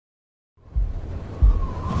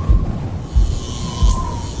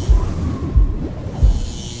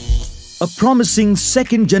A promising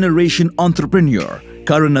second-generation entrepreneur,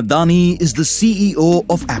 Karan Adani is the CEO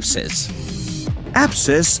of Apsys.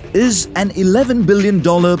 Apsys is an $11 billion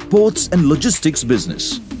ports and logistics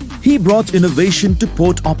business. He brought innovation to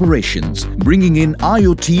port operations, bringing in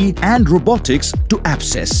IoT and robotics to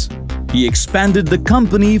Apsys. He expanded the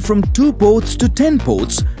company from 2 ports to 10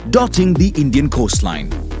 ports, dotting the Indian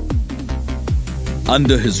coastline.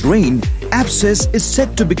 Under his reign, Apsys is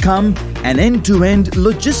set to become an end-to-end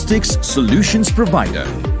logistics solutions provider.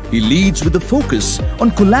 He leads with a focus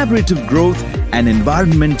on collaborative growth and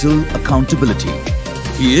environmental accountability.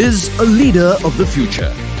 He is a leader of the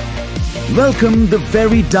future. Welcome the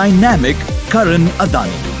very dynamic Karan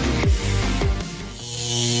Adani.